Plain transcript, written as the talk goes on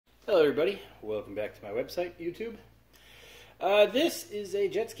Hello everybody, welcome back to my website, YouTube. This is a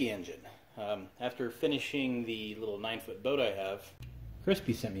jet ski engine. After finishing the little 9-foot boat I have,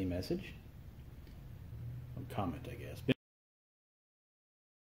 Crispy sent me a message. A comment, I guess. But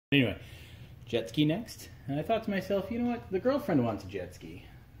anyway, jet ski next. And I thought to myself, you know what, the girlfriend wants a jet ski.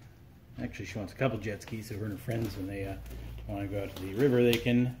 Actually, she wants a couple jet skis, so her and her friends, when they want to go out to the river, they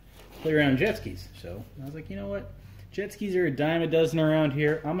can play around jet skis. So I was like, you know what? Jet skis are a dime a dozen around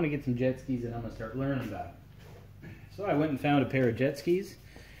here. I'm going to get some jet skis and I'm going to start learning about them. So I went and found a pair of jet skis.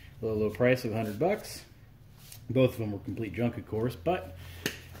 A low price of $100. Both of them were complete junk, of course, but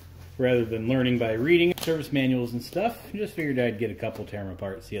rather than learning by reading service manuals and stuff, I just figured I'd get a couple, tear them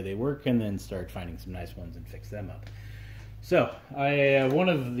apart, see how they work, and then start finding some nice ones and fix them up. So, one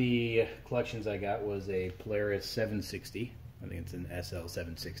of the collections I got was a Polaris 760. I think it's an SL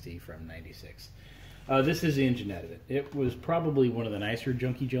 760 from '96. This is the engine out of it. It was probably one of the nicer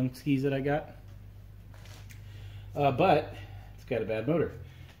junky junk skis that I got. But it's got a bad motor.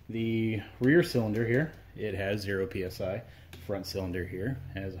 The rear cylinder here, it has 0 PSI. Front cylinder here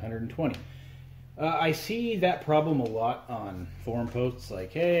has 120. I see that problem a lot on forum posts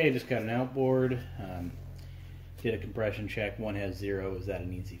like, hey, I just got an outboard, did a compression check, one has 0, is that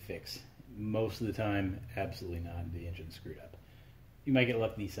an easy fix? Most of the time, absolutely not. The engine's screwed up. You might get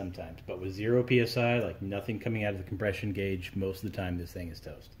lucky sometimes, but with 0 PSI, like nothing coming out of the compression gauge, most of the time this thing is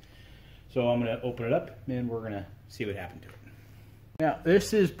toast. So I'm going to open it up and we're going to see what happened to it. Now,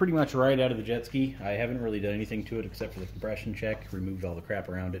 this is pretty much right out of the jet ski. I haven't really done anything to it except for the compression check, removed all the crap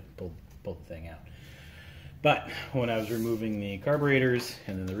around it, pulled the thing out. But when I was removing the carburetors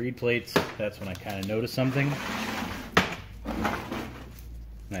and then the reed plates, that's when I kind of noticed something.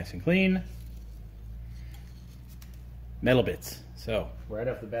 Nice and clean. Metal bits. So, right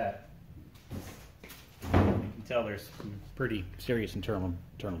off the bat, you can tell there's some pretty serious internal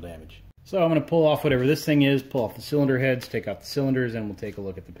damage. So I'm going to pull off whatever this thing is, pull off the cylinder heads, take out the cylinders, and we'll take a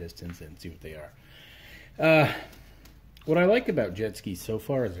look at the pistons and see what they are. What I like about jet skis so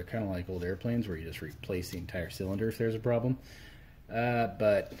far is they're kind of like old airplanes where you just replace the entire cylinder if there's a problem.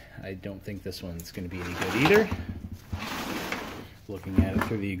 But I don't think this one's going to be any good either. Looking at it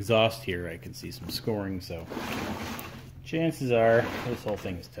through the exhaust here, I can see some scoring, so chances are this whole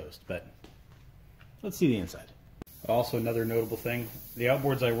thing is toast, but let's see the inside. Also, another notable thing, the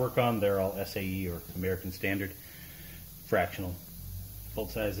outboards I work on, they're all SAE or American Standard, fractional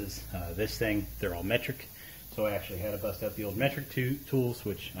bolt sizes. This thing, they're all metric, so I actually had to bust out the old metric tools,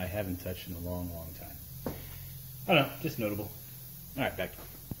 which I haven't touched in a long, long time. I don't know, just notable. All right, back to it.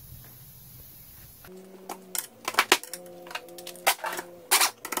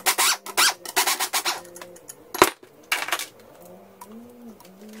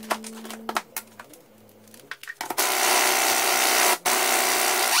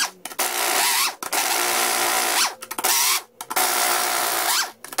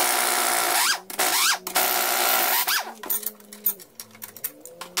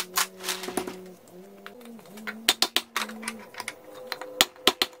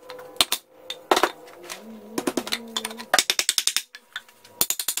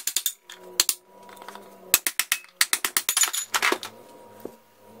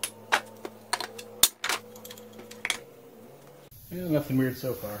 Yeah, nothing weird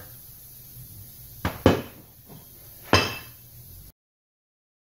so far.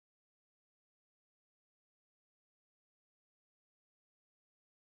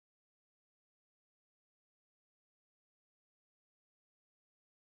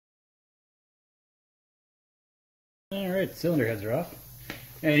 Alright, cylinder heads are off.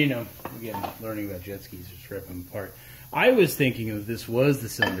 And you know, again, learning about jet skis, just rip them apart. I was thinking if this was the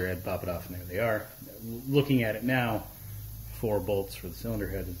cylinder head, pop it off, and there they are. Looking at it now, 4 bolts for the cylinder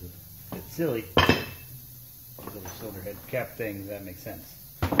head is a bit silly. The little cylinder head cap thing, that makes sense.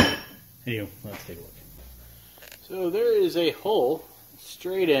 Anyway, let's take a look. So there is a hole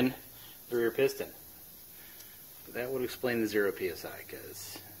straight in the rear piston. That would explain the 0 PSI,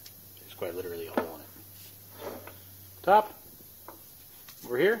 because there's quite literally a hole in it. Top,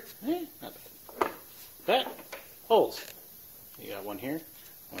 over here, not bad. That, holes. You got one here,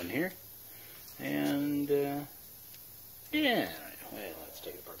 and yeah, well, let's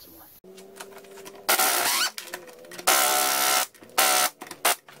take it apart some more.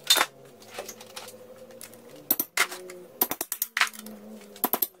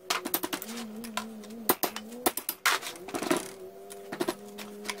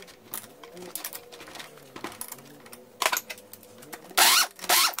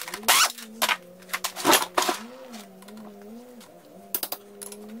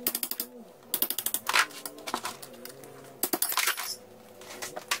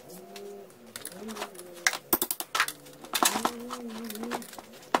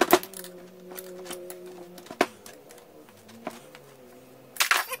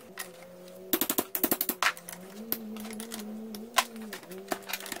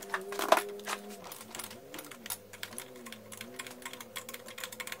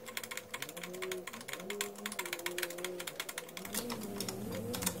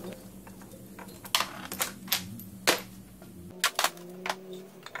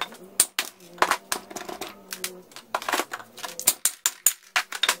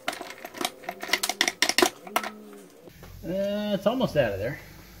 it's almost out of there.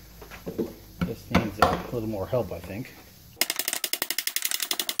 This needs a little more help, I think.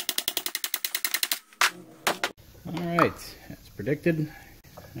 Alright, as predicted,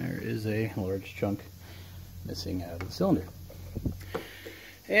 there is a large chunk missing out of the cylinder.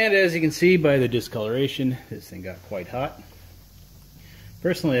 And as you can see by the discoloration, this thing got quite hot.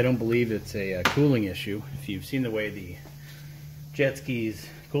 Personally, I don't believe it's a cooling issue. If you've seen the way the jet ski's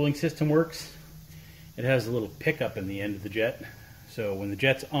cooling system works, it has a little pickup in the end of the jet. So when the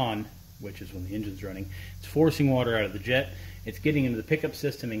jet's on, which is when the engine's running, it's forcing water out of the jet, it's getting into the pickup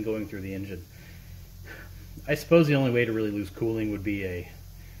system and going through the engine. I suppose the only way to really lose cooling would be a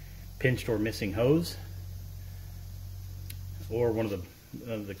pinched or missing hose, or one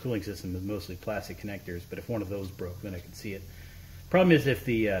of the cooling system is mostly plastic connectors, but if one of those broke, then I could see it. Problem is, if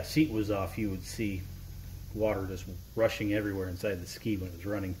the seat was off, you would see water just rushing everywhere inside the ski when it was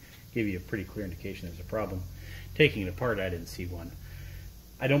running. Give you a pretty clear indication there's a problem. Taking it apart, I didn't see one.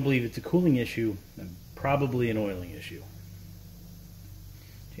 I don't believe it's a cooling issue, and probably an oiling issue.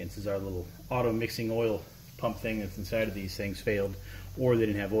 Chances are the little auto mixing oil pump thing that's inside of these things failed, or they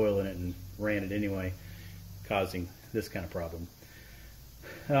didn't have oil in it and ran it anyway, causing this kind of problem.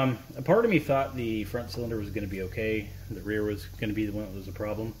 A part of me thought the front cylinder was going to be okay, the rear was going to be the one that was a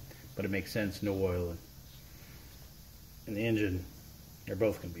problem, but it makes sense, no oil in the engine, they're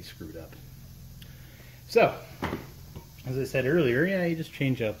both going to be screwed up. So, as I said earlier, yeah, you just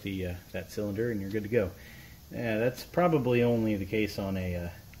change out the that cylinder and you're good to go. That's probably only the case on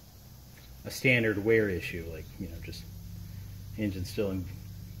a standard wear issue, like, just engine still in,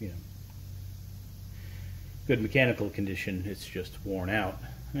 good mechanical condition, it's just worn out.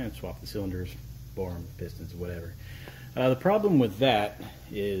 And swap the cylinders, bore them, pistons, whatever. The problem with that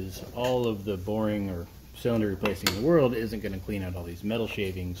is all of the boring or cylinder replacing in the world isn't going to clean out all these metal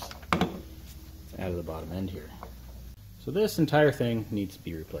shavings out of the bottom end here. So this entire thing needs to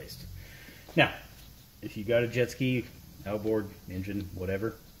be replaced. Now, if you got a jet ski, outboard, engine,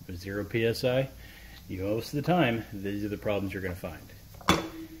 whatever, with 0 PSI, most of the time, these are the problems you're going to find.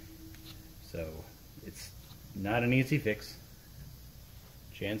 So, it's not an easy fix.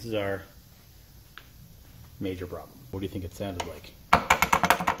 Chances are, major problem. What do you think it sounded like?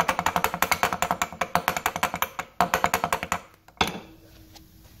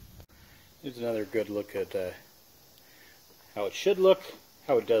 Here's another good look at how it should look,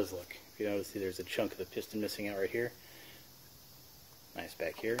 how it does look. If you notice, see there's a chunk of the piston missing out right here. Nice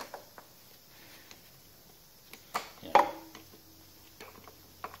back here. Yeah.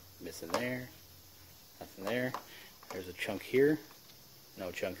 Missing there. Nothing there. There's a chunk here. No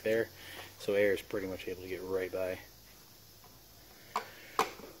chunk there. So air is pretty much able to get right by.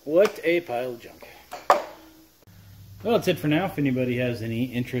 What a pile of junk. Well, that's it for now. If anybody has any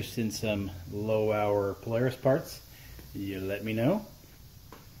interest in some low-hour Polaris parts, you let me know.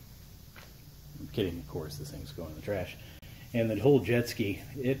 I'm kidding, of course. This thing's going in the trash. And the whole jet ski,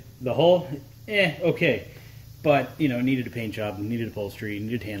 the hull, okay. But, it needed a paint job, needed upholstery,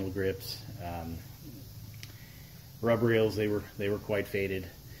 needed handle grips. Rub rails, they were quite faded.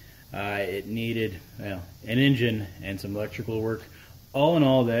 It needed, an engine and some electrical work. All in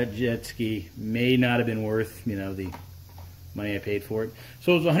all, that jet ski may not have been worth, the money I paid for it.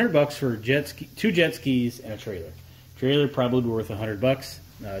 So it was $100 for two jet skis and a trailer. Trailer probably worth $100.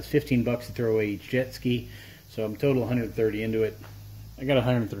 It's $15 to throw away each jet ski. So I'm total $130 into it. I got a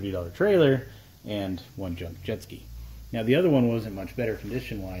 $130 trailer and one junk jet ski. Now the other one wasn't much better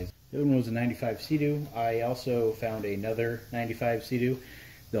condition-wise. The other one was a 95 Sea-Doo. I also found another 95 Sea-Doo.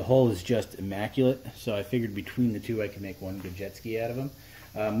 The hull is just immaculate, so I figured between the two I could make one good jet ski out of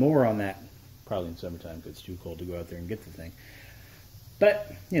them. More on that probably in summertime because it's too cold to go out there and get the thing.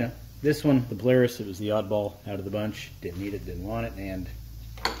 But, this one, the Polaris, it was the oddball out of the bunch. Didn't need it, didn't want it, and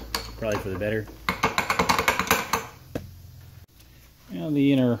probably for the better.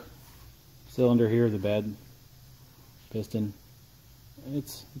 The inner cylinder here, the bad piston,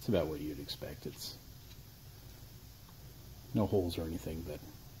 it's about what you'd expect. It's no holes or anything, but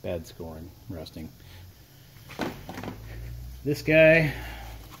bad scoring, rusting. This guy,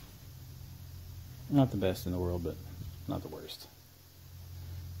 not the best in the world, but not the worst.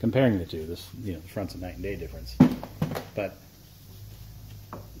 Comparing the two, this, the front's a night and day difference. But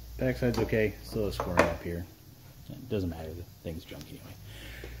backside's okay, still a scoring up here. It doesn't matter, the thing's junk anyway.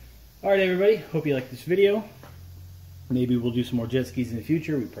 Alright everybody, hope you liked this video. Maybe we'll do some more jet skis in the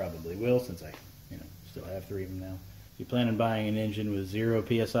future. We probably will, since I still have 3 of them now. If you plan on buying an engine with 0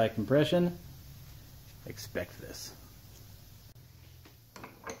 PSI compression, expect this.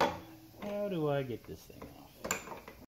 How do I get this thing on?